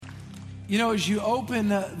You know, as you open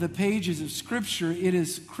the pages of Scripture, it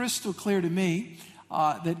is crystal clear to me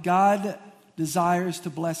that God desires to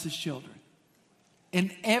bless His children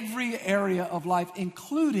in every area of life,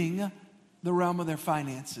 including the realm of their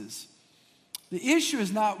finances. The issue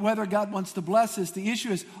is not whether God wants to bless us. The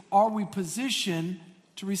issue is, are we positioned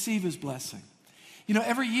to receive His blessing? You know,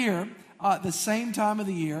 every year, the same time of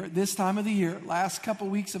the year, this time of the year, last couple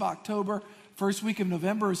weeks of October, first week of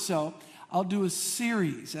November or so, I'll do a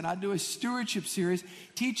series, and I do a stewardship series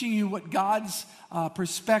teaching you what God's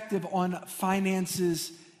perspective on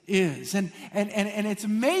finances is. And it's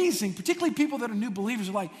amazing, particularly people that are new believers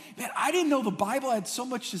are like, man, I didn't know the Bible had so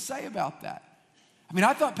much to say about that. I mean,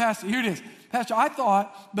 I thought, Pastor, here it is. Pastor, I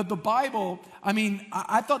thought that the Bible,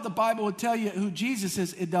 I thought the Bible would tell you who Jesus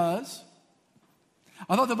is. It does.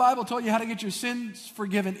 I thought the Bible told you how to get your sins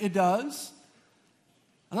forgiven. It does.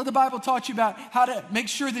 I thought the Bible taught you about how to make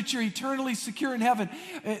sure that you're eternally secure in heaven,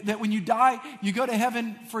 that when you die, you go to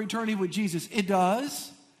heaven for eternity with Jesus. It does.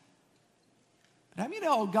 But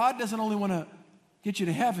God doesn't only want to get you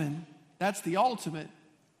to heaven. That's the ultimate.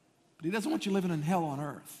 But He doesn't want you living in hell on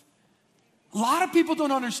earth. A lot of people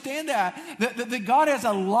don't understand that God has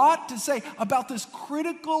a lot to say about this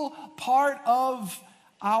critical part of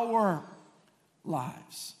our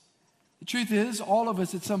lives. The truth is, all of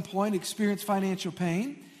us at some point experience financial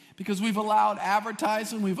pain because we've allowed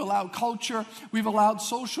advertising, we've allowed culture, we've allowed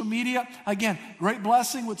social media. Again, great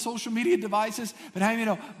blessing with social media devices,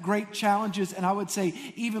 but great challenges, and I would say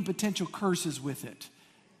even potential curses with it.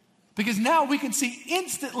 Because now we can see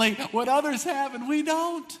instantly what others have and we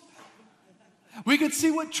don't. We could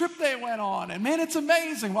see what trip they went on, and man, it's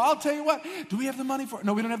amazing. Well, I'll tell you what, do we have the money for it?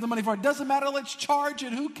 No, we don't have the money for it. Doesn't matter, let's charge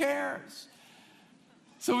it, who cares?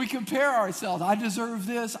 So we compare ourselves. I deserve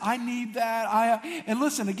this. I need that. And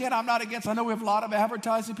listen, again, I'm not against. I know we have a lot of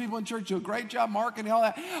advertising people in church do a great job marketing, all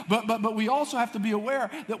that. But we also have to be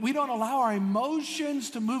aware that we don't allow our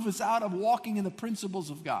emotions to move us out of walking in the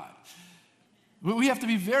principles of God. We have to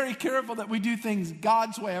be very careful that we do things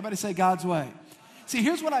God's way. Everybody say God's way. See,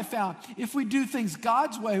 here's what I found. If we do things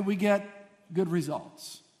God's way, we get good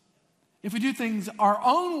results. If we do things our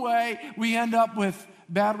own way, we end up with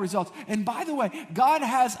bad results. And by the way, God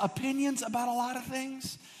has opinions about a lot of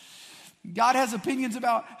things. God has opinions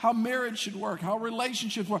about how marriage should work, how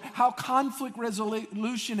relationships work, how conflict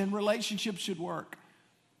resolution in relationships should work.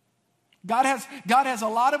 God has a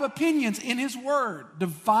lot of opinions in His Word,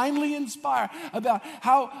 divinely inspired, about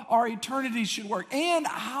how our eternity should work and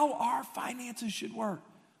how our finances should work.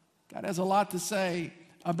 God has a lot to say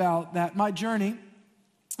about that. My journey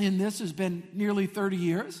in this has been nearly 30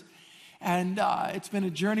 years. And it's been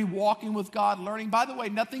a journey walking with God, learning. By the way,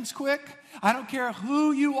 nothing's quick. I don't care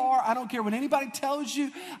who you are. I don't care what anybody tells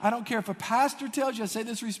you. I don't care if a pastor tells you. I say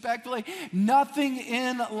this respectfully. Nothing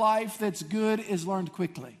in life that's good is learned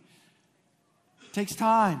quickly. It takes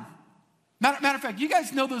time. Matter of fact, you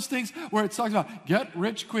guys know those things where it talks about get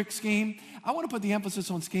rich quick scheme. I want to put the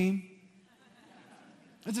emphasis on scheme.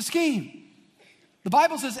 It's a scheme. The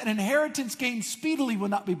Bible says an inheritance gained speedily will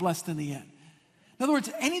not be blessed in the end. In other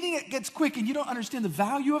words, anything that gets quick and you don't understand the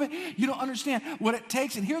value of it, you don't understand what it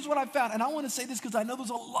takes. And here's what I found, and I want to say this because I know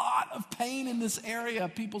there's a lot of pain in this area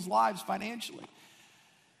of people's lives financially.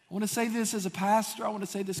 I want to say this as a pastor. I want to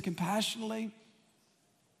say this compassionately.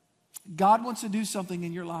 God wants to do something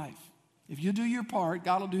in your life. If you do your part,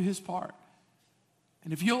 God will do His part.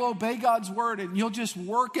 And if you'll obey God's word and you'll just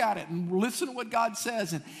work at it and listen to what God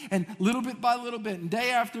says and little bit by little bit and day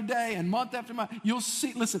after day and month after month, you'll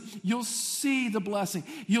see the blessing.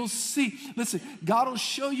 God will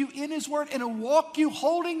show you in His word and He'll walk you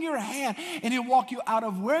holding your hand and He'll walk you out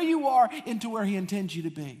of where you are into where He intends you to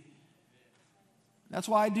be. That's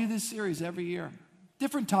why I do this series every year.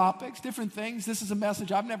 Different topics, different things. This is a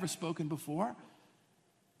message I've never spoken before.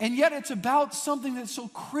 And yet it's about something that's so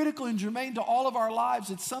critical and germane to all of our lives.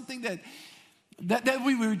 It's something that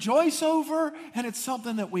we rejoice over, and it's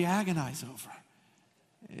something that we agonize over.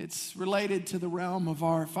 It's related to the realm of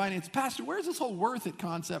our finance. Pastor, where's this whole worth it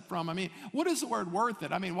concept from? What is the word worth it?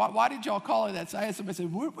 Why did y'all call it that? So I had somebody say,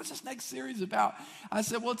 what's this next series about? I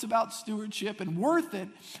said, well, it's about stewardship and worth it.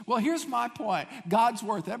 Well, here's my point. God's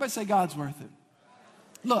worth it. Everybody say God's worth it.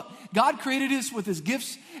 Look, God created us with His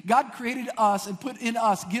gifts. God created us and put in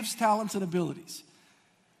us gifts, talents, and abilities.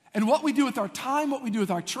 And what we do with our time, what we do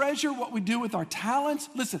with our treasure, what we do with our talents.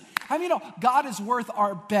 Listen, how many know God is worth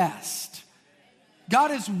our best?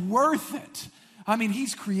 God is worth it.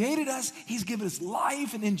 He's created us. He's given us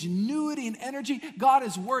life and ingenuity and energy. God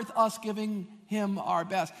is worth us giving Him our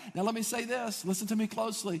best. Now let me say this. Listen to me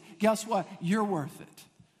closely. Guess what? You're worth it.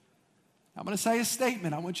 I'm going to say a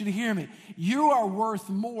statement. I want you to hear me. You are worth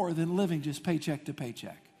more than living just paycheck to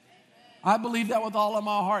paycheck. I believe that with all of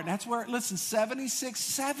my heart. And that's where, listen,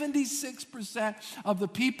 76% of the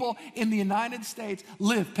people in the United States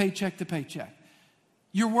live paycheck to paycheck.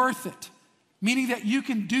 You're worth it. Meaning that you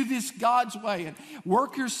can do this God's way and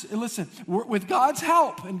with God's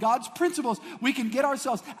help and God's principles, we can get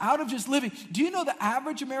ourselves out of just living. Do you know the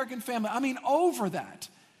average American family, over that,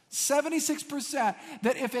 76%,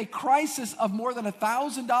 that if a crisis of more than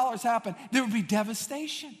 $1,000 happened, there would be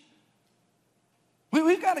devastation.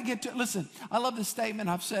 We've got to get to, listen, I love this statement.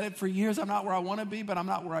 I've said it for years. I'm not where I want to be, but I'm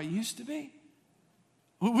not where I used to be.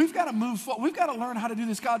 We've got to move forward. We've got to learn how to do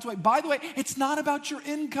this God's way. By the way, it's not about your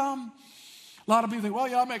income. A lot of people think, well,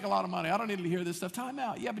 yeah, I make a lot of money. I don't need to hear this stuff. Time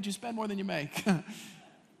out. Yeah, but you spend more than you make.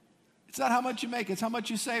 It's not how much you make. It's how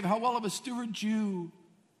much you save, how well of a steward you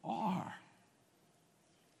are.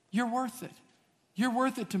 You're worth it. You're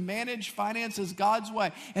worth it to manage finances God's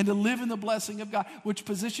way and to live in the blessing of God, which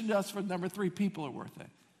positioned us for number 3, people are worth it.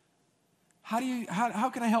 How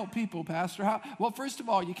can I help people, Pastor? Well, first of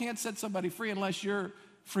all, you can't set somebody free unless you're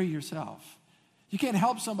free yourself. You can't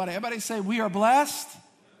help somebody. Everybody say, we are blessed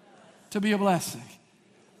to be a blessing.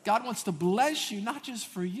 God wants to bless you, not just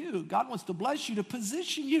for you. God wants to bless you to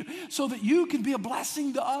position you so that you can be a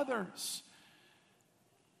blessing to others.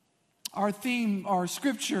 Our theme, our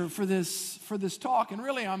scripture for this talk, and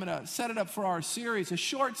really I'm going to set it up for our series, a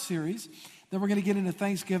short series. Then we're going to get into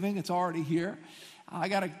Thanksgiving. It's already here. I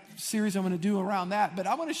got a series I'm going to do around that. But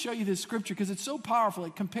I want to show you this scripture because it's so powerful.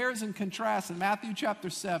 It compares and contrasts in Matthew chapter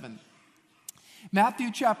 7. Matthew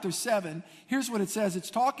chapter 7, here's what it says. It's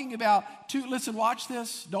talking about listen, watch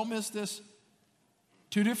this. Don't miss this.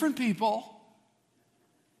 2 different people,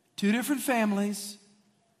 2 different families,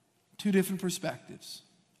 2 different perspectives.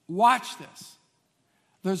 Watch this.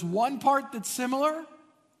 There's one part that's similar,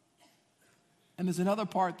 and there's another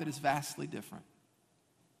part that is vastly different.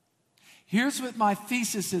 Here's what my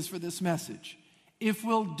thesis is for this message. If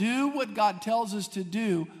we'll do what God tells us to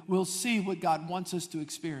do, we'll see what God wants us to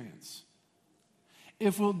experience.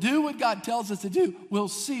 If we'll do what God tells us to do, we'll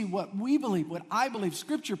see what we believe, what I believe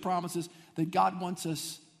Scripture promises that God wants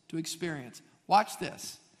us to experience. Watch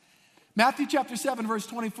this. Matthew chapter 7, verse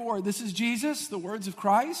 24. This is Jesus, the words of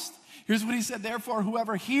Christ. Here's what he said. Therefore,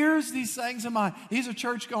 whoever hears these sayings of mine, these are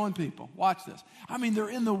church-going people. Watch this. They're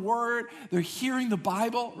in the Word. They're hearing the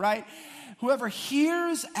Bible, right? Whoever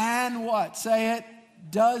hears and what? Say it,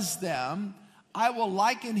 does them, I will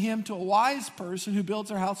liken him to a wise person who builds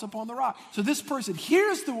their house upon the rock. So this person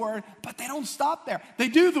hears the word, but they don't stop there. They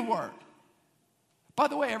do the word. By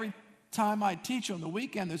the way, every time I teach on the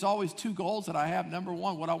weekend, there's always 2 goals that I have. Number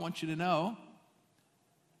 1, what I want you to know.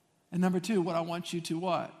 And number 2, what I want you to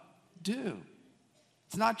what? Do.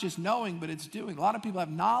 It's not just knowing, but it's doing. A lot of people have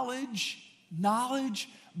knowledge,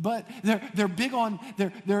 but they're big on,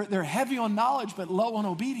 they're heavy on knowledge, but low on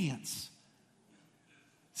obedience.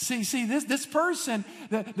 See, this person,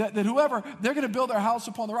 that whoever, they're going to build their house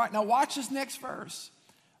upon the rock. Now watch this next verse.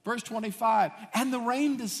 Verse 25, and the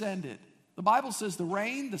rain descended. The Bible says the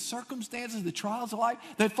rain, the circumstances, the trials of life,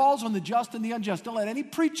 that falls on the just and the unjust. Don't let any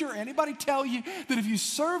preacher or anybody tell you that if you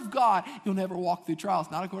serve God, you'll never walk through trials.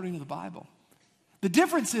 Not according to the Bible. The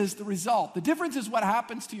difference is the result. The difference is what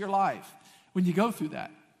happens to your life when you go through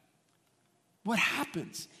that. What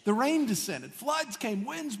happens? The rain descended, floods came,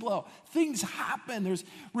 winds blow, things happen. There's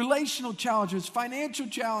relational challenges, financial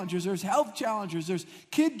challenges, there's health challenges, there's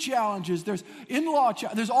kid challenges, there's in-law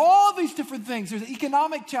challenges, there's all these different things. There's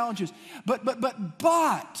economic challenges. But,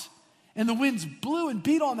 and the winds blew and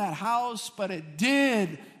beat on that house, but it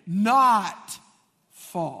did not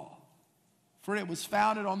fall. For it was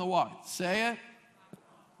founded on the what? Say it.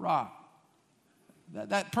 Rock.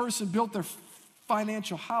 That person built their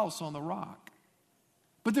financial house on the rock.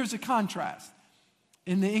 But there's a contrast.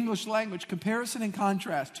 In the English language, comparison and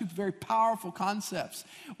contrast, 2 very powerful concepts.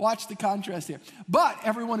 Watch the contrast here. But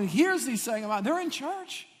everyone who hears these saying about, they're in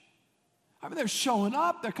church. They're showing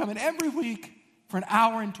up. They're coming every week for an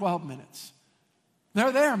hour and 12 minutes.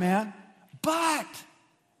 They're there, man. But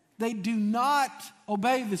they do not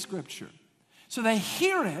obey the scripture. So they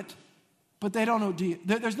hear it, but they don't obey it.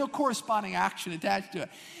 There's no corresponding action attached to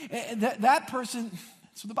it. That person,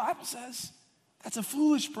 that's what the Bible says. That's a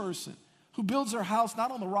foolish person who builds their house not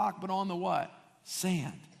on the rock, but on the what?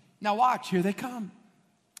 Sand. Now watch, here they come.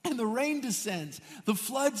 And the rain descends. The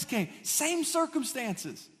floods came. Same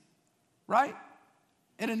circumstances, right?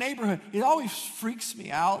 In a neighborhood. It always freaks me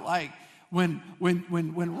out, like when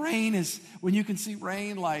rain is, when you can see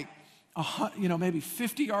rain like maybe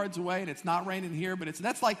 50 yards away and it's not raining here, but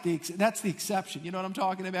that's the exception. You know what I'm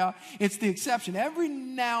talking about? It's the exception. Every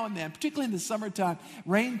now and then, particularly in the summertime,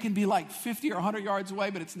 rain can be like 50 or 100 yards away,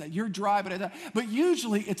 but you're dry, but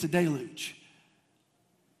usually it's a deluge.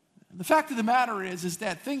 The fact of the matter is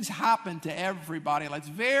that things happen to everybody. Like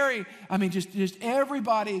just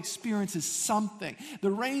everybody experiences something. The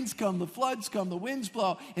rains come, the floods come, the winds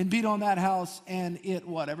blow and beat on that house, and it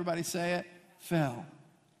what? Everybody say it? Fell.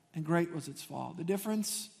 And great was its fall. The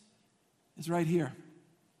difference is right here.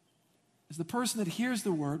 Is the person that hears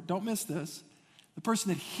the word, don't miss this, the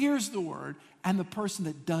person that hears the word and the person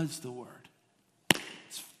that does the word.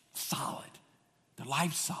 It's solid. Their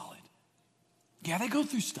life's solid. Yeah, they go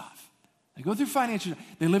through stuff. They go through financial.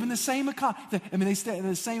 They live in the same economy. They stay in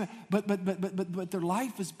the same. But their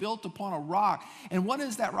life is built upon a rock. And what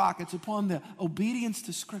is that rock? It's upon the obedience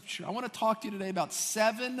to Scripture. I want to talk to you today about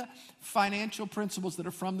 7 financial principles that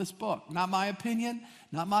are from this book. Not my opinion,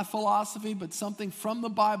 not my philosophy, but something from the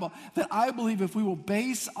Bible that I believe if we will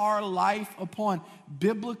base our life upon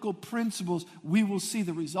biblical principles, we will see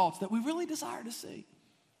the results that we really desire to see.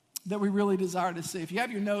 If you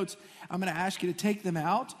have your notes, I'm going to ask you to take them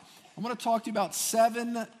out. I want to talk to you about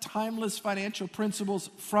 7 timeless financial principles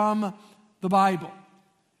from the Bible.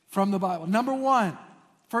 From the Bible. Number 1,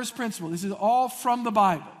 first principle. This is all from the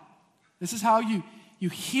Bible. This is how you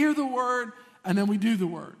hear the word and then we do the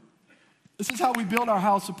word. This is how we build our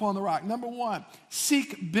house upon the rock. Number 1,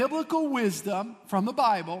 seek biblical wisdom from the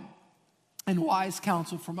Bible and wise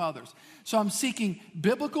counsel from others. So I'm seeking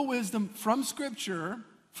biblical wisdom from Scripture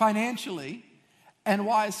financially and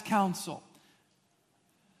wise counsel.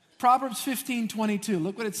 Proverbs 15:22,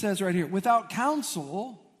 look what it says right here. Without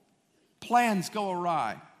counsel, plans go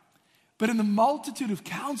awry, but in the multitude of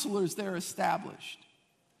counselors, they're established.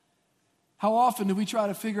 How often do we try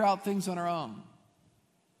to figure out things on our own?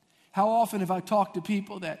 How often have I talked to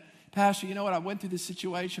people that, Pastor, you know what, I went through this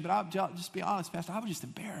situation, but I'll just be honest, Pastor, I was just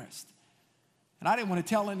embarrassed. And I didn't want to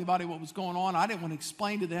tell anybody what was going on. I didn't want to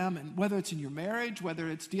explain to them, and whether it's in your marriage, whether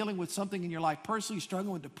it's dealing with something in your life personally,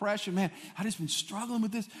 struggling with depression, man, I just been struggling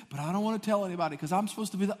with this, but I don't want to tell anybody because I'm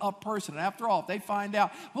supposed to be the up person. And after all, if they find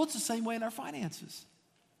out, well, it's the same way in our finances.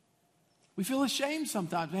 We feel ashamed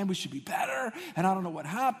sometimes, man, we should be better, and I don't know what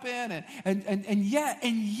happened. And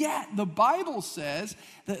yet the Bible says,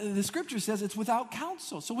 the Scripture says it's without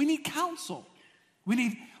counsel. So we need counsel. We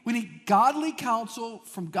need godly counsel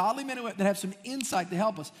from godly men that have some insight to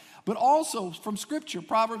help us. But also from Scripture,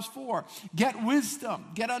 Proverbs 4, get wisdom,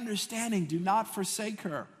 get understanding, do not forsake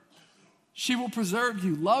her. She will preserve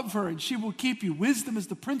you, love her, and she will keep you. Wisdom is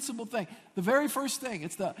the principal thing, the very first thing.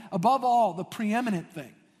 It's above all, the preeminent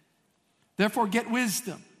thing. Therefore, get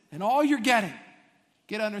wisdom. And all you're getting,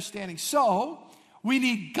 get understanding. So, we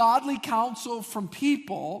need godly counsel from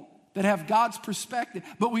people that have God's perspective,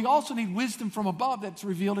 but we also need wisdom from above that's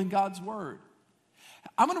revealed in God's word.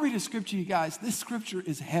 I'm going to read a scripture, you guys. This scripture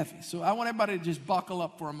is heavy, so I want everybody to just buckle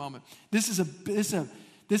up for a moment. This is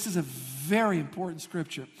a very important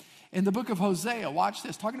scripture. In the book of Hosea, watch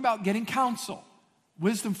this, talking about getting counsel,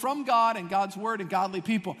 wisdom from God and God's word and godly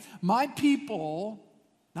people. My people,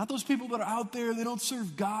 not those people that are out there, they don't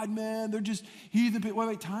serve God, man. They're just heathen people.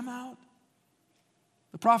 Wait, time out.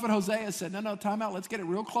 The prophet Hosea said, no, time out. Let's get it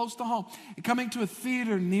real close to home. Coming to a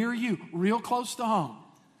theater near you, real close to home.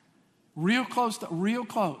 Real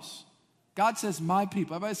close. God says, my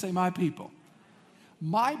people. Everybody say, my people.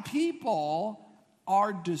 My people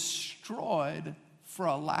are destroyed for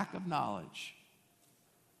a lack of knowledge.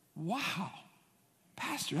 Wow.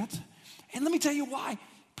 Pastor, and let me tell you why.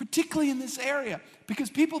 Particularly in this area. Because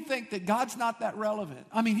people think that God's not that relevant.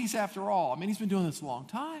 I mean, he's after all. I mean, he's been doing this a long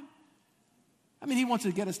time. I mean, he wants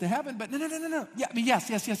to get us to heaven, but no. Yeah, I mean, yes.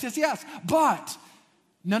 But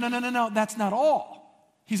no, that's not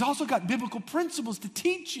all. He's also got biblical principles to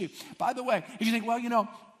teach you. By the way, if you think, well,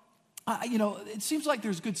 it seems like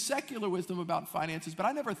there's good secular wisdom about finances, but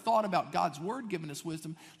I never thought about God's word giving us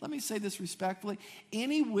wisdom. Let me say this respectfully.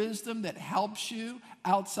 Any wisdom that helps you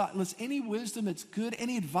outside, any wisdom that's good,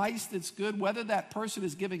 any advice that's good, whether that person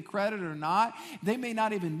is giving credit or not, they may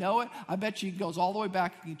not even know it. I bet you it goes all the way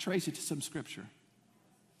back and you can trace it to some scripture.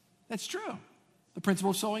 That's true. The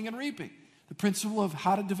principle of sowing and reaping. The principle of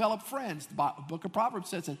how to develop friends. The book of Proverbs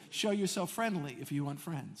says that show yourself friendly if you want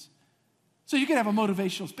friends. So you can have a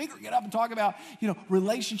motivational speaker get up and talk about,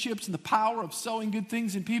 relationships and the power of sowing good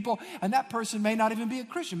things in people, and that person may not even be a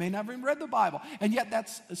Christian, may not have even read the Bible, and yet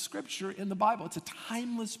that's a scripture in the Bible. It's a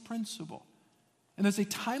timeless principle. And there's a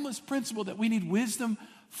timeless principle that we need wisdom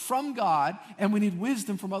from God, and we need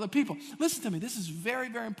wisdom from other people. Listen to me, this is very,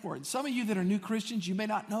 very important. Some of you that are new Christians, you may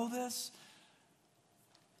not know this.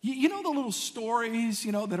 You know the little stories,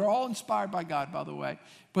 that are all inspired by God, by the way,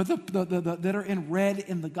 but that are read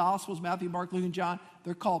in the Gospels, Matthew, Mark, Luke, and John,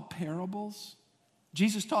 they're called parables.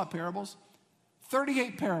 Jesus taught parables.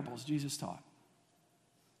 38 parables Jesus taught.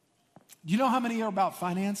 Do you know how many are about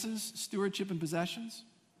finances, stewardship, and possessions?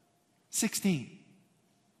 16.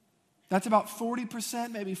 That's about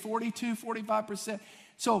 40%, maybe 42, 45%.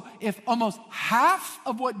 So if almost half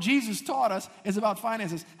of what Jesus taught us is about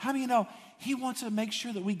finances, how many know he wants to make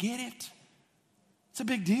sure that we get it? It's a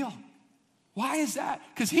big deal. Why is that?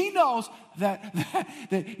 Because he knows that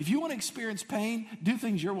if you want to experience pain, do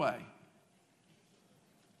things your way.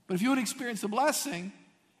 But if you want to experience the blessing,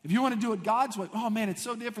 if you want to do it God's way, oh man, it's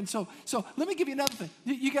so different. So let me give you another thing.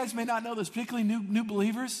 You guys may not know this, particularly new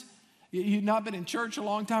believers. You've not been in church a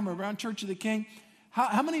long time or around Church of the King.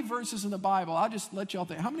 How many verses in the Bible, I'll just let y'all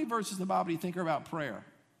think, how many verses in the Bible do you think are about prayer?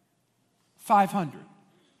 500.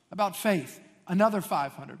 About faith, another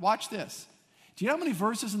 500. Watch this. Do you know how many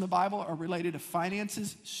verses in the Bible are related to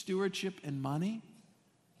finances, stewardship, and money?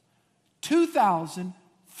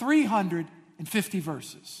 2,350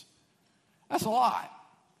 verses. That's a lot.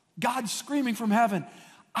 God's screaming from heaven,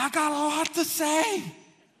 I got a lot to say.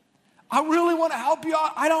 I really want to help you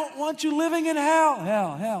out. I don't want you living in hell.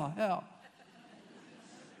 Hell.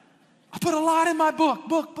 I put a lot in my book.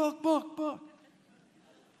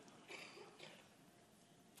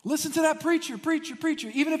 Listen to that preacher.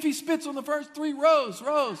 Even if he spits on the first 3 rows.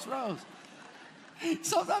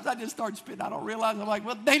 Sometimes I just start spitting. I don't realize. I'm like,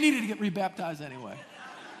 well, they needed to get rebaptized anyway.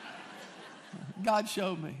 God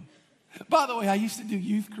showed me. By the way, I used to do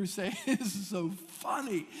youth crusades. This is so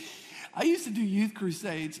funny. I used to do youth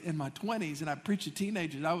crusades in my 20s, and I preached to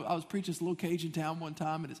teenagers. I was preaching this little Cajun town one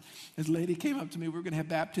time, and this lady came up to me. We were going to have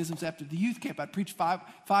baptisms after the youth camp. I'd preach 5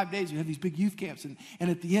 days. We had these big youth camps, and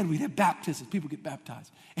at the end, we'd have baptisms. People get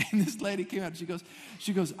baptized. And this lady came up, she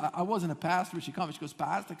goes, I wasn't a pastor, but she called me. She goes,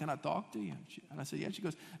 Pastor, can I talk to you? And I said, yeah. She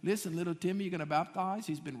goes, listen, little Timmy, you're going to baptize?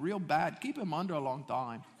 He's been real bad. Keep him under a long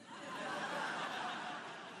time.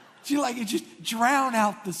 She it just drown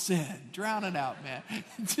out the sin. Drown it out, man.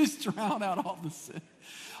 Just drown out all the sin.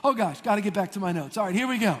 Oh gosh, got to get back to my notes. All right, here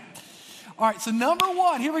we go. All right, so number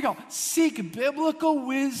 1, here we go. Seek biblical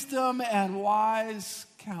wisdom and wise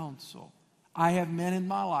counsel. I have men in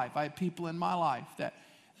my life. I have people in my life that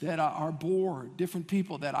are bored, different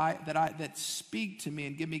people that speak to me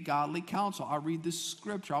and give me godly counsel. I read the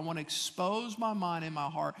scripture. I want to expose my mind and my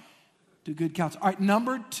heart to good counsel. All right,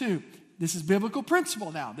 number 2. This is biblical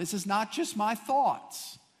principle now. This is not just my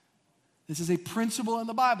thoughts. This is a principle in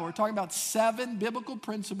the Bible. We're talking about 7 biblical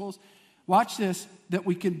principles. Watch this, that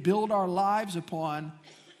we can build our lives upon.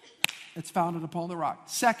 It's founded upon the rock.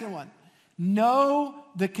 Second one, know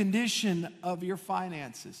the condition of your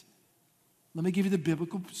finances. Let me give you the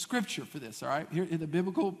biblical scripture for this, all right? Here, the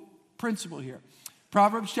biblical principle here.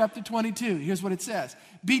 Proverbs chapter 22, here's what it says.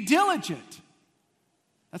 Be diligent.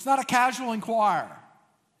 That's not a casual inquirer.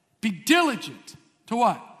 Be diligent to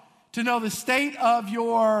what? To know the state of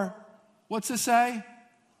your, what's this say?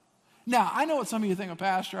 Now, I know what some of you think,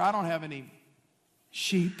 Pastor, I don't have any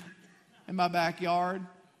sheep in my backyard.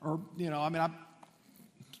 Or, I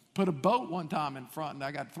put a boat one time in front and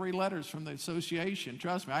I got 3 letters from the association.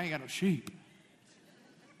 Trust me, I ain't got no sheep.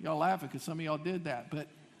 Y'all laughing because some of y'all did that. But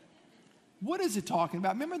what is it talking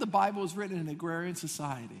about? Remember the Bible was written in an agrarian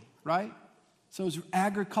society, right? So it's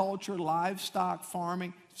agriculture, livestock,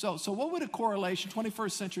 farming. So what would a correlation,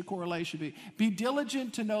 21st century correlation be? Be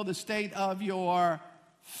diligent to know the state of your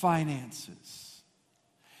finances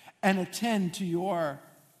and attend to your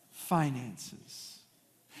finances.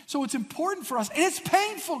 So it's important for us, and it's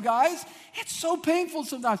painful, guys. It's so painful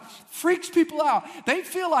sometimes. Freaks people out. They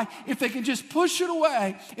feel like if they can just push it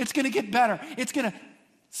away, it's going to get better. It's going to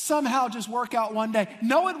somehow just work out one day.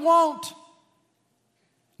 No, it won't.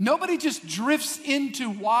 Nobody just drifts into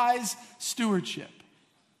wise stewardship.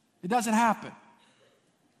 It doesn't happen.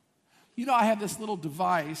 I have this little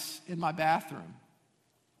device in my bathroom.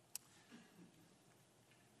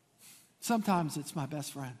 Sometimes it's my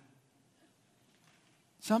best friend.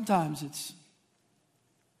 Sometimes it's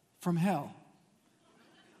from hell.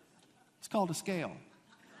 It's called a scale.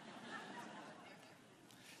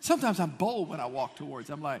 Sometimes I'm bold when I walk towards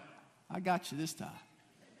it. I'm like, I got you this time.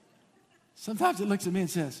 Sometimes it looks at me and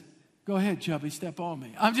says, go ahead, chubby, step on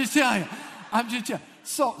me. I'm just telling you.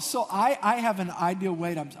 So I have an ideal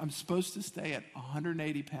weight. I'm supposed to stay at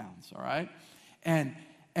 180 pounds, all right? And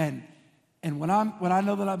when I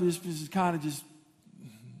know that I'm just kind of just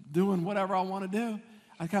doing whatever I want to do,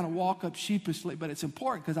 I kind of walk up sheepishly. But it's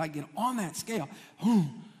important because I get on that scale.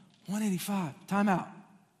 185, time out.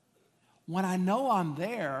 When I know I'm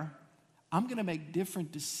there, I'm going to make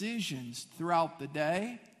different decisions throughout the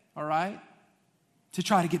day, all right, to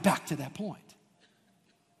try to get back to that point.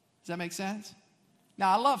 Does that make sense?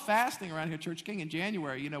 Now, I love fasting around here at Church King in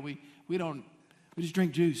January. We just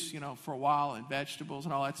drink juice, for a while, and vegetables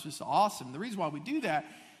and all. That's just awesome. The reason why we do that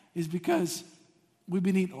is because we've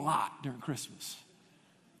been eating a lot during Christmas.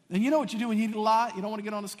 And you know what you do when you eat a lot? You don't want to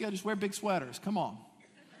get on the scale, just wear big sweaters. Come on.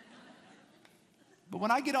 But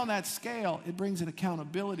when I get on that scale, it brings an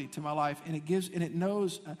accountability to my life, and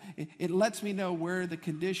it lets me know where the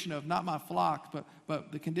condition of, not my flock,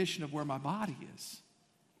 but the condition of where my body is.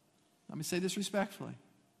 Let me say this respectfully.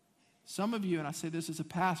 Some of you, and I say this as a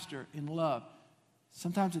pastor in love,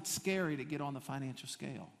 sometimes it's scary to get on the financial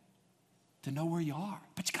scale, to know where you are.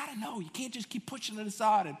 But you got to know. You can't just keep pushing it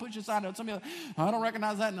aside and push it aside. Some of you, I don't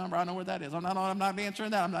recognize that number. I know where that is. I'm not answering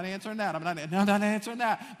that. I'm not answering that. I'm not answering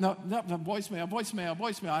that. No,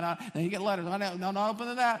 voicemail. Then you get letters. No, not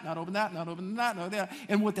opening that. Not opening that. Not opening that. No, that.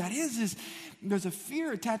 And what that is there's a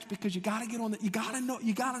fear attached because you got to get on you got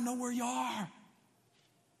to know where you are.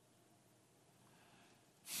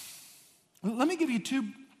 Let me give you two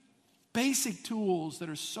basic tools that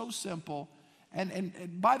are so simple.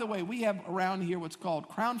 And by the way, we have around here what's called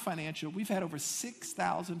Crown Financial. We've had over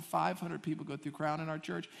 6,500 people go through Crown in our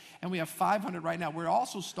church, and we have 500 right now. We're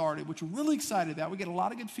also started, which we're really excited about. We get a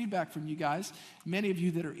lot of good feedback from you guys, many of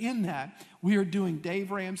you that are in that. We are doing Dave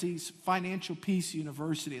Ramsey's Financial Peace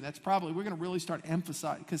University. That's we're going to really start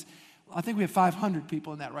emphasizing, because I think we have 500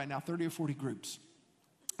 people in that right now, 30 or 40 groups.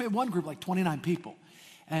 We have one group, like 29 people,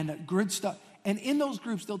 and good stuff. And in those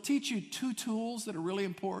groups, they'll teach you two tools that are really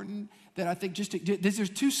important that I think there's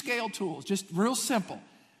two scale tools, just real simple.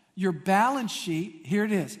 Your balance sheet, here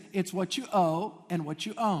it is. It's what you owe and what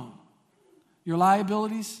you own. Your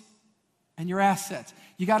liabilities and your assets.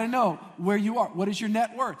 You got to know where you are. What is your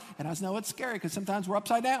net worth? And I know it's scary because sometimes we're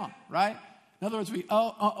upside down, right? In other words, we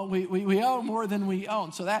owe more than we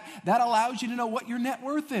own. So that allows you to know what your net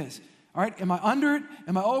worth is. All right, am I under it?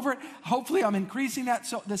 Am I over it? Hopefully I'm increasing that.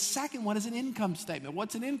 So the second one is an income statement.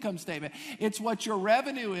 What's an income statement? It's what your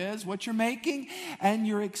revenue is, what you're making, and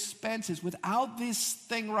your expenses. Without this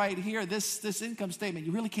thing right here, this income statement,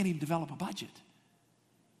 you really can't even develop a budget.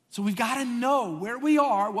 So we've got to know where we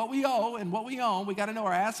are, what we owe, and what we own. We've got to know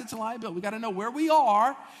our assets and liability. We've got to know where we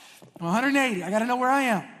are. I'm 180. I got to know where I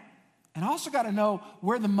am. And I also got to know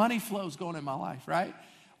where the money flow is going in my life, right?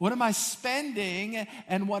 What am I spending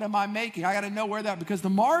and what am I making? I got to know where that, because the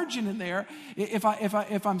margin in there, if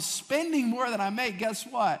I'm spending more than I make, guess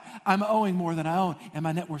what? I'm owing more than I own, and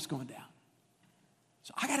my net worth's going down.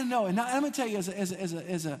 So I got to know. And I'm going to tell you,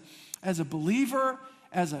 as a believer,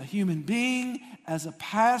 as a human being, as a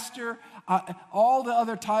pastor, all the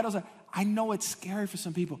other titles, I know it's scary for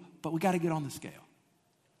some people, but we got to get on the scale.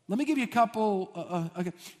 Let me give you a couple.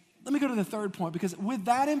 Okay. Let me go to the third point, because with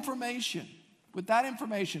that information,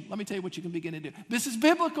 let me tell you what you can begin to do. This is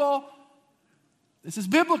biblical.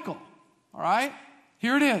 All right?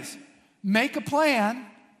 Here it is. Make a plan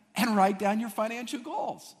and write down your financial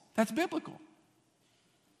goals. That's biblical.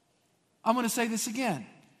 I'm going to say this again.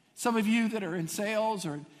 Some of you that are in sales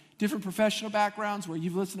or different professional backgrounds where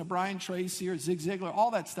you've listened to Brian Tracy or Zig Ziglar,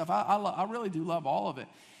 all that stuff, I really do love all of it.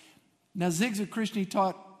 Now, Zig's a Christian. He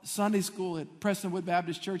taught Sunday school at Prestonwood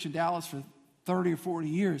Baptist Church in Dallas for 30 or 40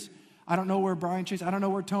 years. I don't know where Brian Chase, I don't know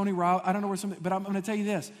where Tony Robb, I don't know where somebody, but I'm going to tell you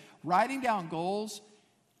this. Writing down goals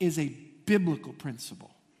is a biblical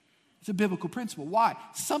principle. It's a biblical principle. Why?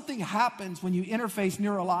 Something happens when you interface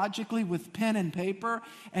neurologically with pen and paper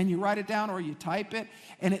and you write it down or you type it,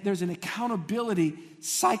 and there's an accountability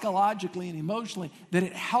psychologically and emotionally that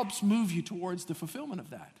it helps move you towards the fulfillment of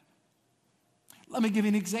that. Let me give you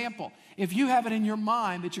an example. If you have it in your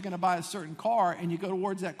mind that you're going to buy a certain car and you go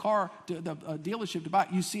towards that car to the dealership to buy it,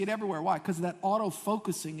 you see it everywhere. Why? Because of that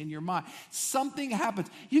auto-focusing in your mind. Something happens.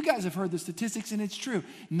 You guys have heard the statistics, and it's true.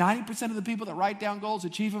 90% of the people that write down goals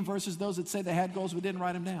achieve them versus those that say they had goals but didn't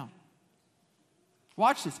write them down.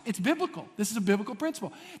 Watch this. It's biblical. This is a biblical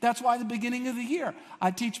principle. That's why at the beginning of the year,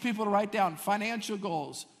 I teach people to write down financial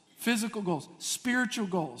goals, physical goals, spiritual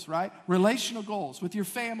goals, right? Relational goals with your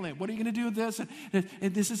family. What are you going to do with this?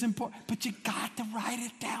 And this is important. But you got to write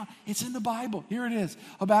it down. It's in the Bible. Here it is.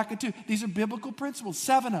 Habakkuk 2. These are biblical principles,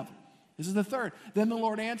 7 of them. This is the third. Then the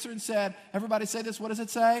Lord answered and said, everybody say this. What does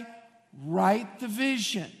it say? Write the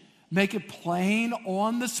vision. Make it plain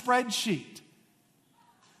on the spreadsheet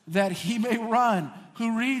that he may run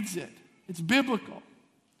who reads it. It's biblical.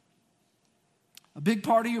 A big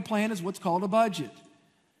part of your plan is what's called a budget.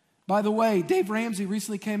 By the way, Dave Ramsey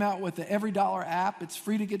recently came out with the EveryDollar app. It's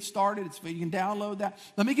free to get started. You can download that.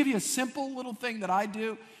 Let me give you a simple little thing that I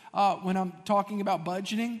do. when I'm talking about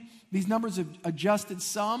budgeting. These numbers have adjusted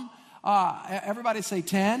some. Everybody say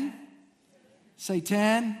 10. Say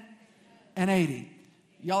 10 and 80.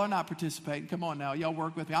 Y'all are not participating. Come on now. Y'all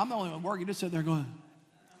work with me. I'm the only one working. You just sit there going.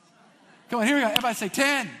 Come on, here we go. Everybody say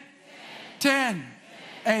 10. 10.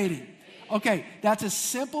 80. Okay, that's a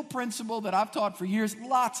simple principle that I've taught for years.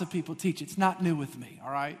 Lots of people teach it. It's not new with me,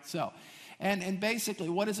 all right? So, and basically,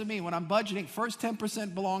 what does it mean? When I'm budgeting, first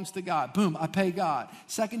 10% belongs to God. Boom, I pay God.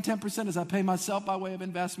 Second 10% is I pay myself by way of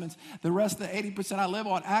investments. The rest of the 80% I live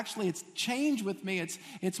on. Actually, it's changed with me.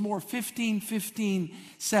 It's more 15, 15,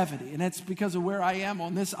 70. And that's because of where I am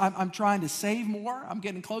on this. I'm trying to save more. I'm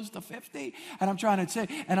getting close to 50. And I'm trying to save.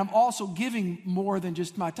 And I'm also giving more than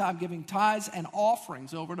just my time. Giving tithes and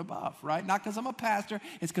offerings over and above, right? Not because I'm a pastor.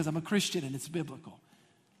 It's because I'm a Christian and it's biblical.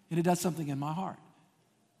 And it does something in my heart.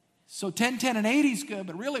 So 10, 10, and 80 is good,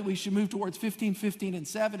 but really we should move towards 15, 15, and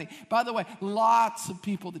 70. By the way, lots of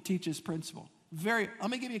people that teach this principle. Let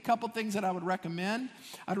me give you a couple things that I would recommend.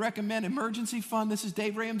 I'd recommend emergency fund. This is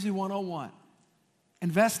Dave Ramsey 101.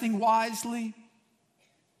 Investing wisely,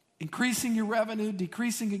 increasing your revenue,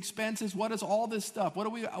 decreasing expenses. What is all this stuff? What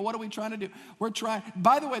are we trying to do?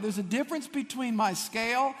 By the way, there's a difference between my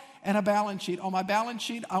scale and a balance sheet. On my balance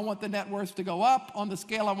sheet, I want the net worth to go up. On the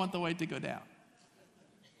scale, I want the weight to go down.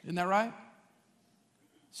 Isn't that right?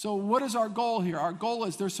 So what is our goal here? Our goal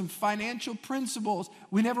is there's some financial principles.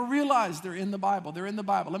 We never realized they're in the Bible. They're in the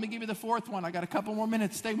Bible. Let me give you the fourth one. I got a couple more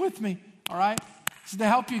minutes. Stay with me, all right? This is to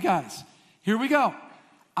help you guys. Here we go.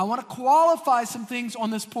 I want to qualify some things on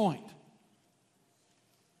this point.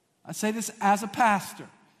 I say this as a pastor.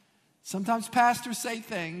 Sometimes pastors say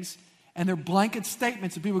things, and they're blanket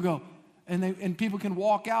statements, and people go, and people can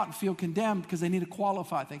walk out and feel condemned because they need to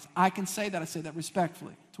qualify things. I can say that. I say that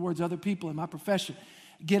respectfully towards other people in my profession.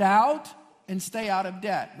 Get out and stay out of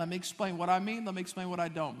debt. Let me explain what I mean. Let me explain what I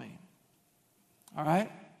don't mean. All right?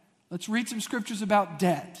 Let's read some scriptures about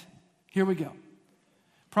debt. Here we go.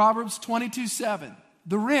 Proverbs 22:7.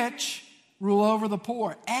 The rich rule over the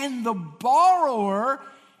poor, and the borrower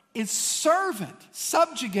is servant,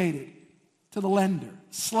 subjugated to the lender.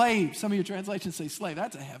 Slave. Some of your translations say slave.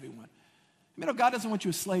 That's a heavy one. You know, God doesn't want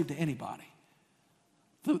you a slave to anybody.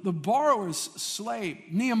 The borrower's slave.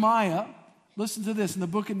 Nehemiah, listen to this in the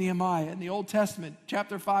book of Nehemiah in the Old Testament,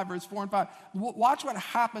 chapter 5, verse 4 and 5. Watch what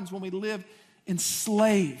happens when we live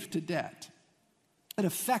enslaved to debt. It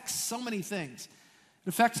affects so many things. It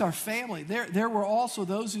affects our family. There were also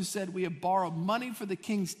those who said we have borrowed money for the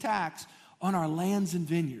king's tax on our lands and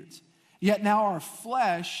vineyards. Yet now our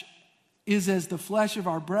flesh is as the flesh of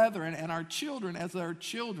our brethren, and our children as our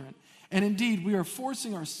children. And indeed, we are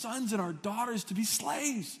forcing our sons and our daughters to be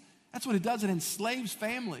slaves. That's what it does. It enslaves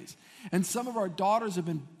families. And some of our daughters have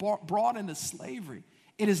been brought into slavery.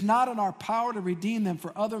 It is not in our power to redeem them,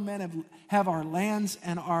 for other men have our lands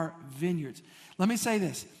and our vineyards. Let me say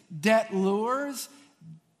this. Debt lures,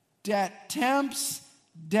 debt tempts,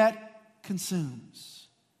 debt consumes.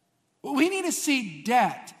 We need to see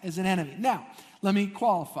debt as an enemy. Now, let me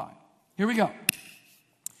qualify. Here we go.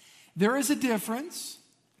 There is a difference.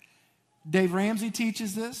 Dave Ramsey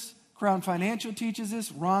teaches this. Crown Financial teaches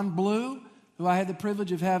this. Ron Blue, who I had the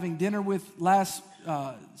privilege of having dinner with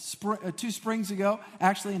 2 springs ago,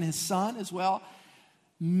 actually, and his son as well.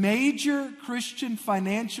 Major Christian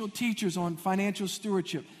financial teachers on financial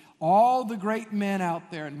stewardship. All the great men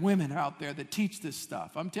out there and women out there that teach this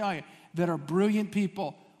stuff, I'm telling you, that are brilliant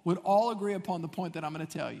people, would all agree upon the point that I'm going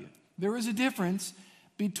to tell you. There is a difference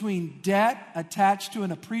between debt attached to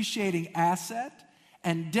an appreciating asset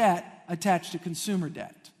and debt attached to consumer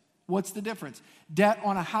debt. What's the difference? Debt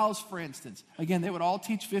on a house, for instance. Again, they would all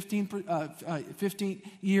teach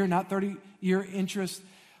 15-year, not 30-year interest.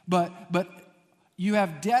 But you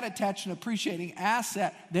have debt attached to an appreciating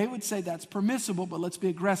asset. They would say that's permissible, but let's be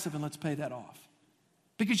aggressive and let's pay that off.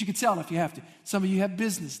 Because you can sell it if you have to. Some of you have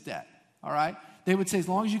business debt, all right? They would say as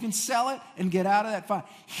long as you can sell it and get out of that, fine.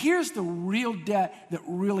 Here's the real debt that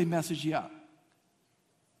really messes you up.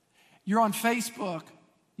 You're on Facebook.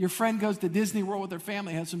 Your friend goes to Disney World with their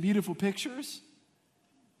family, has some beautiful pictures.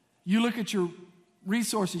 You look at your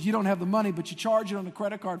resources. You don't have the money, but you charge it on a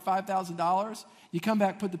credit card, $5,000. You come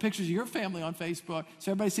back, put the pictures of your family on Facebook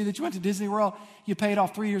so everybody see that you went to Disney World. You pay it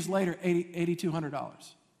off 3 years later,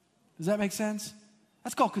 $8,200. Does that make sense?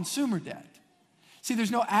 That's called consumer debt. See,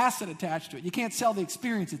 there's no asset attached to it. You can't sell the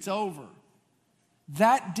experience. It's over.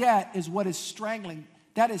 That debt is what is strangling.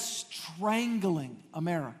 That is strangling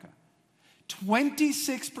America.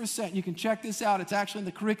 26%, you can check this out. It's actually in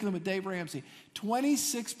the curriculum with Dave Ramsey.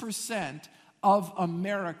 26% of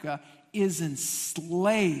America is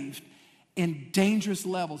enslaved in dangerous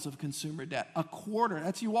levels of consumer debt. A quarter,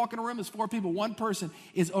 that's you walk in a room, there's 4 people, one person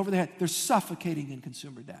is over their head. They're suffocating in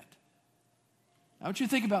consumer debt. I want you to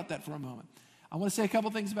think about that for a moment. I want to say a couple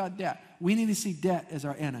things about debt. We need to see debt as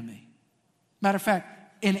our enemy. Matter of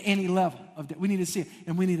fact, in any level of debt, we need to see it.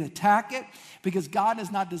 And we need to attack it because God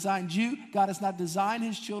has not designed you, God has not designed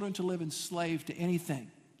his children to live enslaved to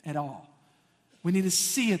anything at all. We need to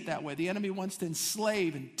see it that way. The enemy wants to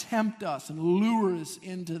enslave and tempt us and lure us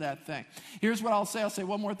into that thing. Here's what I'll say. I'll say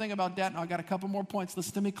one more thing about debt, and I've got a couple more points.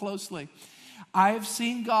 Listen to me closely. I have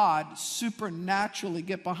seen God supernaturally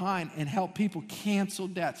get behind and help people cancel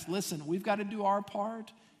debts. Listen, we've got to do our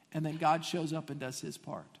part, and then God shows up and does his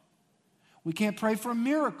part. We can't pray for a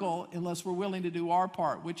miracle unless we're willing to do our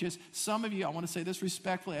part, which is some of you, I want to say this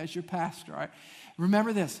respectfully as your pastor, all right?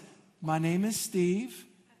 Remember this, my name is Steve,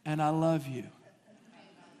 and I love you.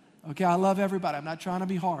 Okay, I love everybody. I'm not trying to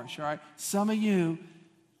be harsh, all right? Some of you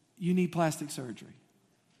need plastic surgery.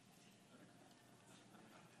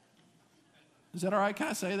 Is that all right? Can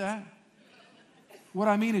I say that? What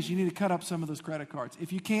I mean is you need to cut up some of those credit cards.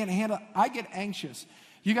 If you can't handle, I get anxious.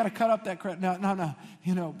 You got to cut up that credit. No.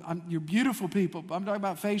 You know, you're beautiful people. I'm talking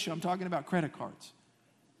about facial. I'm talking about credit cards.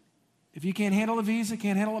 If you can't handle a Visa,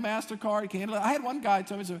 can't handle a MasterCard, can't handle it. I had one guy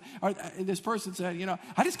tell me, this person said, you know,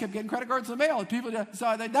 I just kept getting credit cards in the mail. People,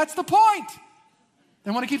 so that's the point.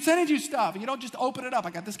 They want to keep sending you stuff. And you don't just open it up.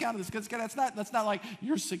 I got this kind of this. That's not like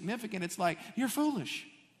you're significant. It's like you're foolish.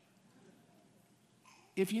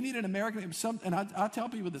 If you need an American, and I tell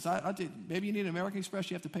people this, maybe you need an American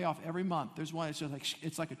Express you have to pay off every month. There's one,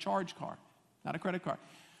 it's like a charge card, not a credit card.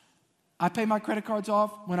 I pay my credit cards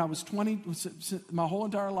off when I was 20, my whole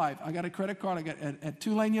entire life. I got a credit card I got at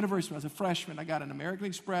Tulane University when I was a freshman. I got an American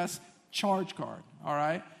Express charge card, all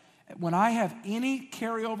right? When I have any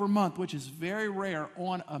carryover month, which is very rare,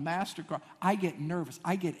 on a MasterCard, I get nervous.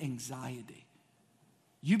 I get anxiety.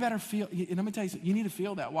 You better feel, and let me tell you something, you need to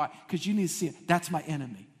feel that. Why? Because you need to see it. That's my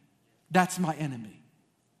enemy. That's my enemy.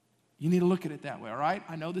 You need to look at it that way, all right?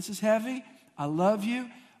 I know this is heavy. I love you.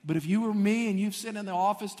 But if you were me and you've sitting in the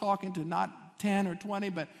office talking to not 10 or 20,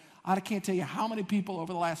 but I can't tell you how many people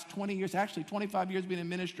over the last 20 years, actually 25 years being in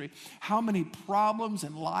ministry, how many problems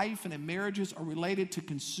in life and in marriages are related to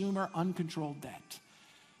consumer uncontrolled debt.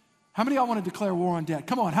 How many of y'all want to declare war on debt?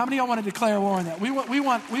 Come on, how many of y'all want to declare war on that? We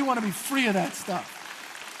want to be free of that stuff.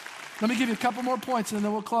 Let me give you a couple more points and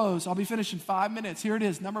then we'll close. I'll be finished in 5 minutes. Here it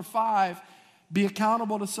is. Number 5, be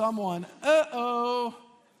accountable to someone.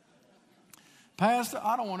 Pastor,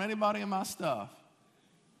 I don't want anybody in my stuff.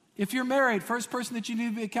 If you're married, first person that you need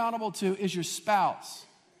to be accountable to is your spouse.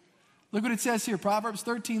 Look what it says here, Proverbs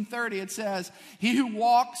 13:30. It says, he who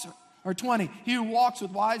walks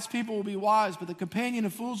with wise people will be wise, but the companion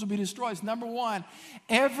of fools will be destroyed. It's number 1.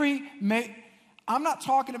 I'm not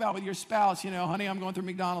talking about with your spouse, honey, I'm going through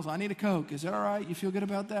McDonald's. I need a Coke. Is that all right? You feel good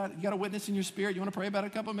about that? You got a witness in your spirit? You want to pray about it a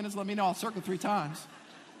couple of minutes? Let me know. I'll circle 3 times.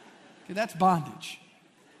 Okay, that's bondage.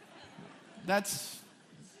 That's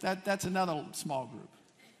another small group.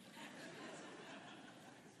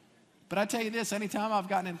 But I tell you this, anytime I've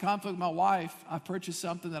gotten in conflict with my wife, I've purchased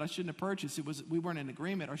something that I shouldn't have purchased. We weren't in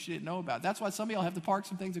agreement or she didn't know about it. That's why some of y'all have to park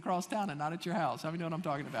some things across town and not at your house. How many know what I'm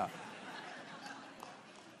talking about?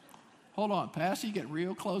 Hold on, Pastor, you get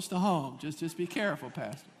real close to home. Just be careful,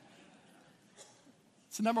 Pastor.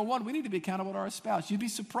 So number 1, we need to be accountable to our spouse. You'd be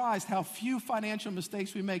surprised how few financial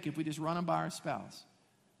mistakes we make if we just run them by our spouse.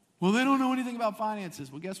 Well, they don't know anything about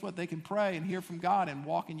finances. Well, guess what? They can pray and hear from God and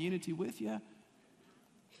walk in unity with you.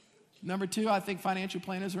 Number 2, I think financial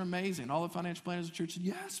planners are amazing. All the financial planners in the church said,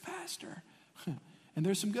 yes, Pastor. And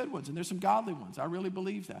there's some good ones and there's some godly ones. I really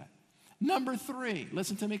believe that. Number 3,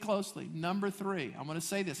 listen to me closely. Number 3, I'm going to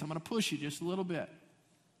say this. I'm going to push you just a little bit.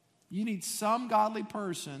 You need some godly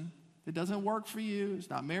person that doesn't work for you,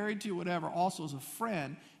 is not married to you, whatever, also as a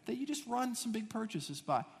friend that you just run some big purchases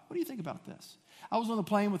by. What do you think about this? I was on the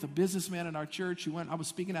plane with a businessman in our church I was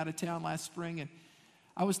speaking out of town last spring, and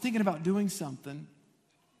I was thinking about doing something,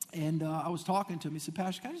 and I was talking to him. He said,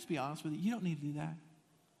 Pastor, can I just be honest with you? You don't need to do that.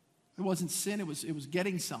 It wasn't sin. It was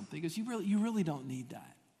getting something. He goes, you really don't need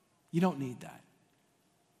that. You don't need that.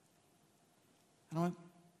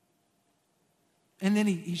 And then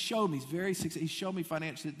he showed me, he's very successful. He showed me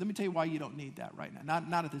financially. Let me tell you why you don't need that right now.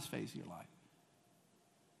 Not at this phase of your life.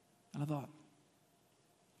 And I thought,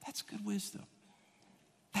 that's good wisdom.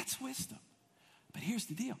 That's wisdom. But here's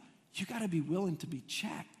the deal. You got to be willing to be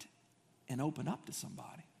checked and open up to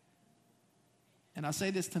somebody. And I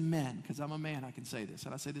say this to men, because I'm a man, I can say this.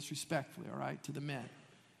 And I say this respectfully, all right, to the men.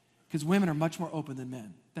 Because women are much more open than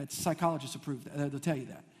men. That's psychologists approve that. They'll tell you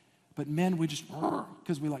that. But men, we just,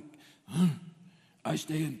 because we like, I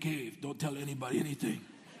stay in cave. Don't tell anybody anything.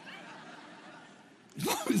 As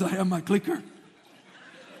long as I have my clicker.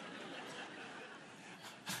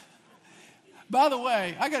 By the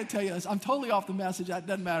way, I got to tell you this. I'm totally off the message. It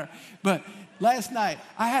doesn't matter. But last night,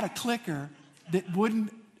 I had a clicker that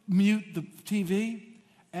wouldn't mute the TV.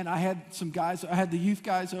 And I had some guys, I had the youth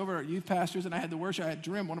guys over, our youth pastors, and I had the worship. I had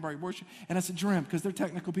Drim, one of our worship. And I said, Drim, because they're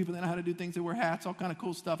technical people. They know how to do things. They wear hats, all kind of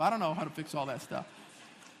cool stuff. I don't know how to fix all that stuff.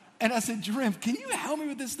 And I said, Drim, can you help me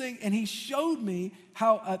with this thing? And he showed me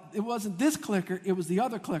how it wasn't this clicker, it was the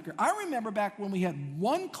other clicker. I remember back when we had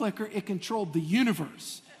one clicker, it controlled the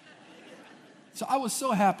universe. So I was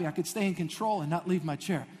so happy I could stay in control and not leave my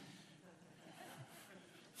chair.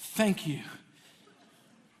 Thank you.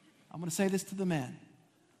 I'm going to say this to the men.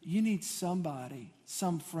 You need somebody,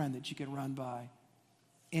 some friend that you can run by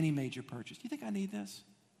any major purchase. Do you think I need this?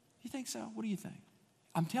 You think so? What do you think?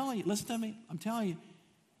 I'm telling you, listen to me. I'm telling you,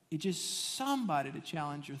 it's just somebody to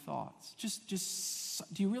challenge your thoughts.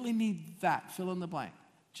 Do you really need that? Fill in the blank.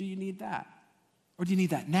 Do you need that? Or do you need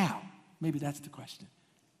that now? Maybe that's the question.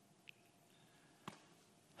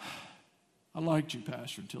 I liked you,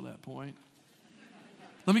 Pastor, until that point.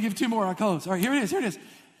 Let me give 2 more. I'll close. All right, here it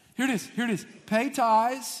is. Pay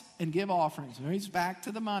tithes and give offerings. He's back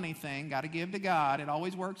to the money thing. Got to give to God. It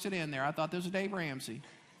always works it in there. I thought this was Dave Ramsey.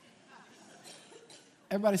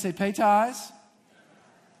 Everybody say, pay tithes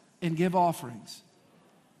and give offerings.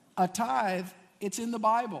 A tithe, it's in the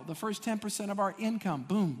Bible. The first 10% of our income,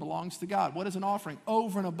 boom, belongs to God. What is an offering?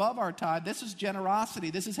 Over and above our tithe, this is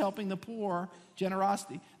generosity. This is helping the poor,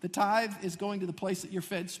 generosity. The tithe is going to the place that you're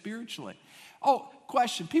fed spiritually. Oh,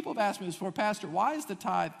 question. People have asked me this before, Pastor, why is the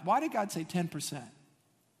tithe, why did God say 10%?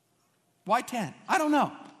 Why 10? I don't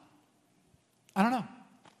know.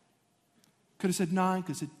 Could have said 9, could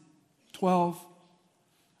have said 12.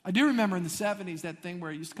 I do remember in the 70s that thing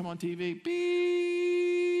where it used to come on TV, beep,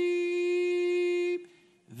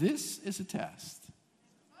 this is a test.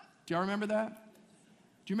 Do y'all remember that?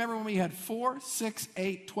 Do you remember when we had 4, 6,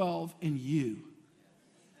 8, 12, and U?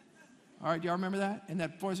 All right, do y'all remember that? And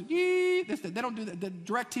that voice, they don't do that. The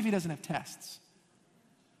DirecTV doesn't have tests.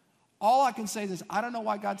 All I can say is this, I don't know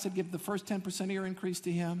why God said give the first 10% of your increase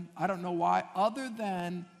to him. I don't know why, other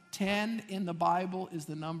than 10 in the Bible is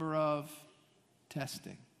the number of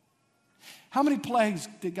testing. How many plagues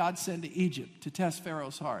did God send to Egypt to test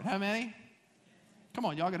Pharaoh's heart? How many? Come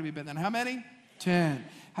on, y'all got to be better than that. How many? 10.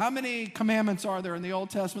 How many commandments are there in the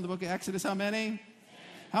Old Testament, the book of Exodus? How many?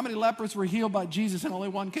 How many lepers were healed by Jesus and only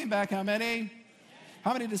one came back? How many?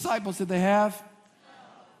 How many disciples did they have?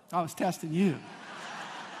 I was testing you.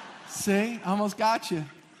 See, I almost got you.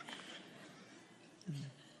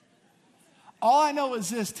 All I know is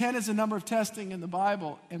this, 10 is the number of testing in the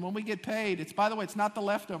Bible. And when we get paid, it's, by the way, it's not the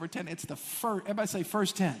leftover 10, it's the first, everybody say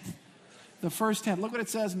first tenth. The first tenth. Look what it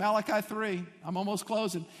says, Malachi 3. I'm almost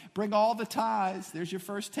closing. Bring all the tithes, there's your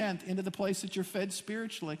first tenth, into the place that you're fed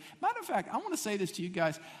spiritually. Matter of fact, I want to say this to you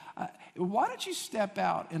guys. Why don't you step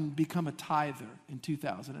out and become a tither in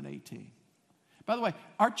 2018? By the way,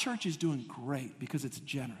 our church is doing great because it's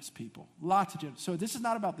generous people. Lots of generous. So this is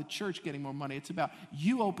not about the church getting more money. It's about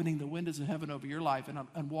you opening the windows of heaven over your life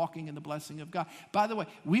and walking in the blessing of God. By the way,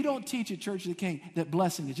 we don't teach at Church of the King that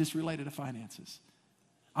blessing is just related to finances.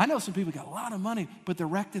 I know some people got a lot of money, but they're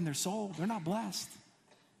wrecked in their soul. They're not blessed.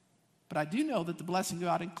 But I do know that the blessing of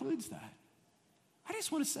God includes that. I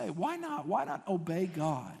just want to say, why not? Why not obey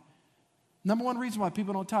God? Number one reason why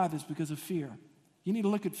people don't tithe is because of fear. You need to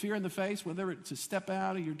look at fear in the face, whether it's a step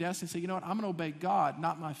out of your destiny and say, you know what, I'm going to obey God,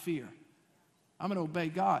 not my fear. I'm going to obey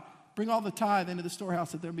God. Bring all the tithe into the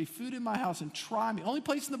storehouse that there be food in my house and try me. Only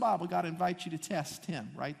place in the Bible God invites you to test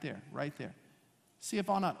him, right there. See if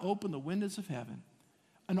I'll not open the windows of heaven.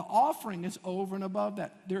 An offering is over and above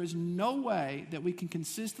that. There is no way that we can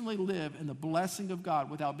consistently live in the blessing of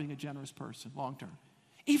God without being a generous person long term.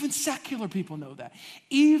 Even secular people know that.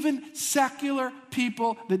 Even secular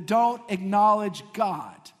people that don't acknowledge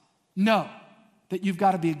God know that you've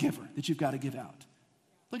got to be a giver, that you've got to give out.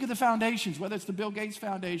 Look at the foundations, whether it's the Bill Gates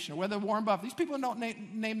Foundation or whether Warren Buffett. These people don't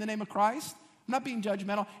name the name of Christ. I'm not being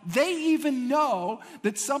judgmental. They even know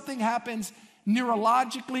that something happens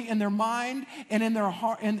neurologically in their mind and in their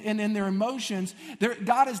heart and in their emotions.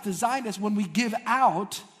 God has designed us when we give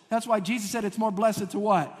out. That's why Jesus said it's more blessed to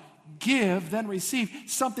what? Give than receive.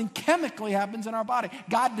 Something chemically happens in our body.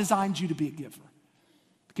 God designed you to be a giver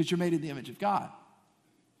because you're made in the image of God.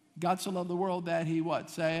 God so loved the world that he what?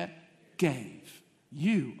 Say it. Gave.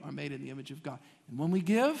 You are made in the image of God. And when we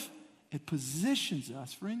give, it positions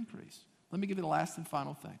us for increase. Let me give you the last and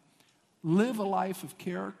final thing. Live a life of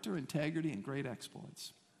character, integrity, and great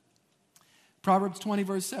exploits. Proverbs 20,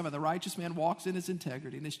 verse 7, the righteous man walks in his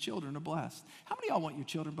integrity, and his children are blessed. How many of y'all want your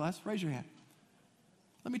children blessed? Raise your hand.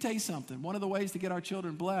 Let me tell you something. One of the ways to get our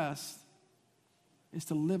children blessed is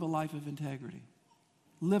to live a life of integrity,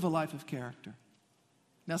 live a life of character.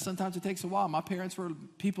 Now, sometimes it takes a while. My parents were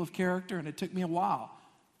people of character, and it took me a while.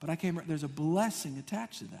 But there's a blessing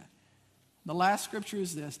attached to that. The last scripture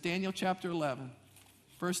is this, Daniel chapter 11,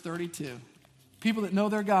 verse 32. People that know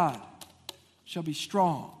their God shall be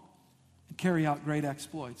strong and carry out great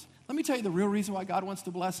exploits. Let me tell you the real reason why God wants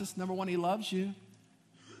to bless us. Number one, he loves you.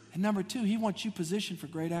 And number two, he wants you positioned for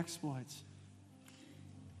great exploits.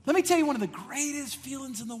 Let me tell you one of the greatest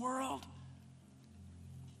feelings in the world.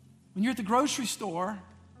 When you're at the grocery store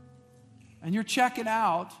and you're checking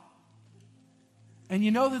out and you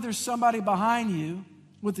know that there's somebody behind you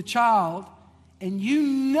with a child and you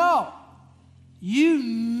know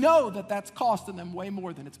that that's costing them way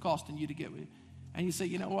more than it's costing you to get with you. And you say,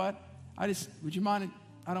 you know what? Would you mind,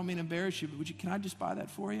 I don't mean to embarrass you, but can I just buy that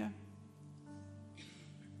for you?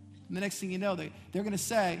 And the next thing you know, they're going to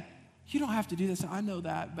say, you don't have to do this. I know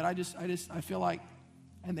that, but I feel like,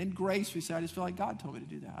 and then grace, we say, I just feel like God told me to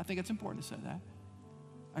do that. I think it's important to say that.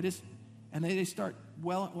 And they start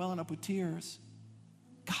welling up with tears.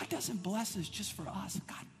 God doesn't bless us just for us.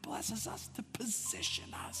 God blesses us to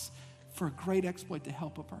position us for a great exploit to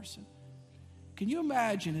help a person. Can you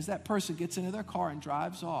imagine as that person gets into their car and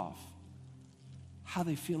drives off, how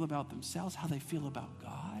they feel about themselves, how they feel about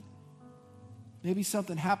God? Maybe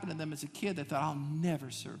something happened to them as a kid that thought, I'll never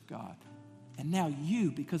serve God. And now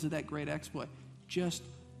you, because of that great exploit, just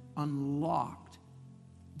unlocked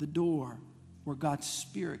the door where God's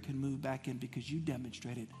Spirit can move back in because you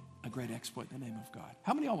demonstrated a great exploit in the name of God.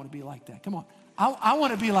 How many of y'all want to be like that? Come on. I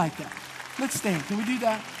want to be like that. Let's stand. Can we do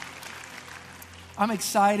that? I'm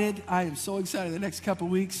excited. I am so excited the next couple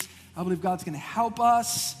of weeks. I believe God's going to help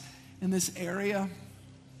us in this area.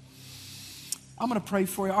 I'm going to pray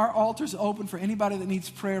for you. Our altar's open for anybody that needs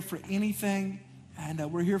prayer for anything.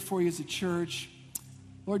 And we're here for you as a church.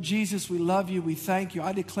 Lord Jesus, we love you. We thank you.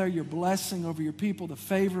 I declare your blessing over your people, the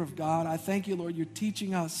favor of God. I thank you, Lord, you're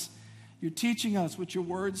teaching us what your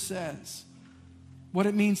word says, what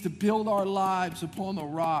it means to build our lives upon the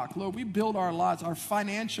rock. Lord, we build our lives, our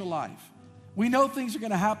financial life. We know things are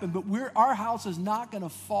going to happen, but our house is not going to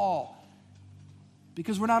fall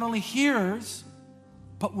because we're not only hearers,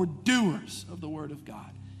 but we're doers of the word of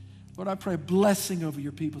God. Lord, I pray a blessing over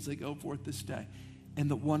your people as they go forth this day in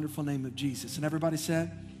the wonderful name of Jesus. And everybody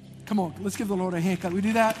said, come on, let's give the Lord a hand. Can we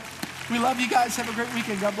do that? We love you guys. Have a great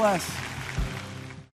weekend. God bless.